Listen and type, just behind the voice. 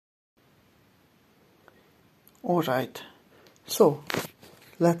Alright, so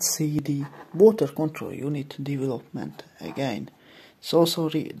let's see the water control unit development again. So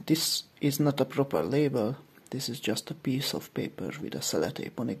sorry, this is not a proper label. This is just a piece of paper with a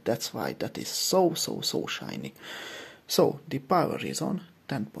sellotape on it. That's why that is so shiny. So the power is on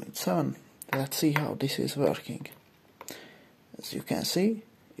 10.7. Let's see how this is working. As you can see,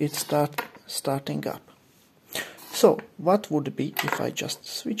 it's starting up. So what would be if I just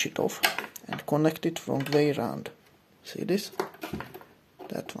switch it off and connect it from the way around? See this?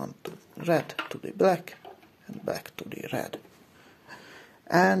 That one to red to the black and back to the red.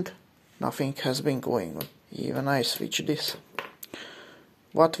 And nothing has been going on. Even I switch this.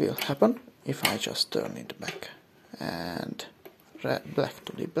 What will happen if I just turn it back? And red, black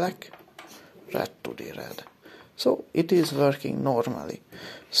to the black, red to the red. So it is working normally.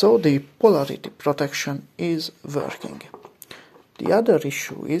 So the polarity protection is working. The other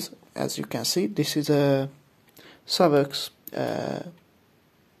issue is, as you can see, this is a Savex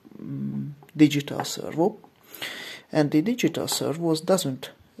digital servo, and the digital servos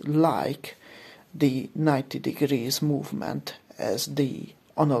doesn't like the 90 degrees movement as the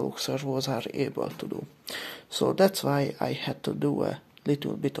analog servos are able to do. So that's why I had to do a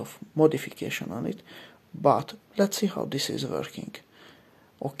little bit of modification on it, but let's see how this is working.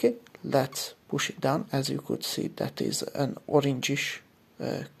 Okay, let's push it down. As you could see, that is an orangish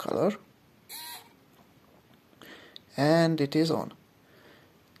color, and it is on.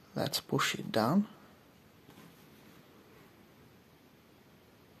 Let's push it down.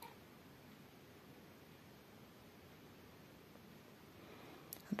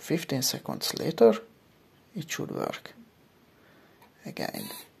 And 15 seconds later, it should work again.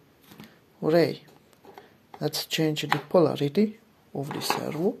 Hooray! Let's change the polarity of the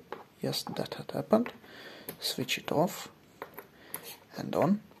servo. Yes, that had happened. Switch it off and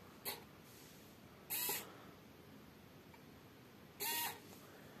on.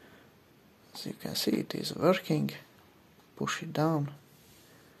 As you can see, it is working. Push it down.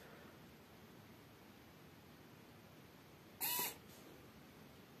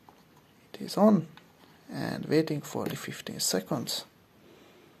 It is on and waiting for the 15 seconds.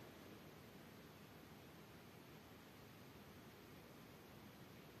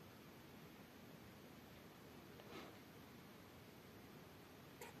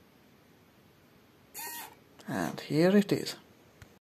 And here it is.